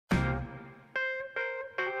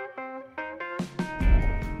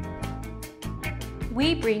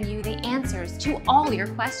we bring you the answers to all your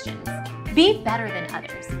questions. Be better than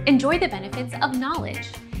others. Enjoy the benefits of knowledge.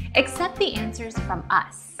 Accept the answers from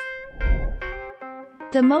us.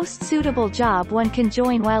 The most suitable job one can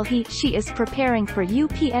join while she is preparing for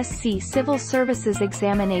UPSC Civil Services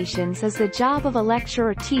examinations is the job of a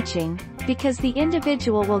lecturer teaching, because the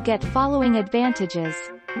individual will get following advantages.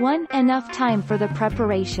 1. Enough time for the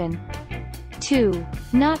preparation. 2.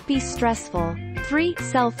 Not be stressful. 3.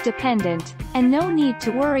 Self-dependent, and no need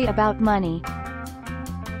to worry about money.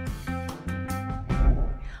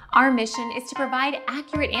 Our mission is to provide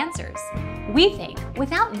accurate answers. We think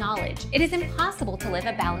without knowledge, it is impossible to live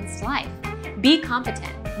a balanced life. Be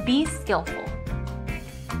competent, be skillful.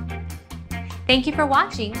 Thank you for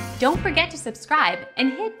watching. Don't forget to subscribe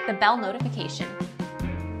and hit the bell notification.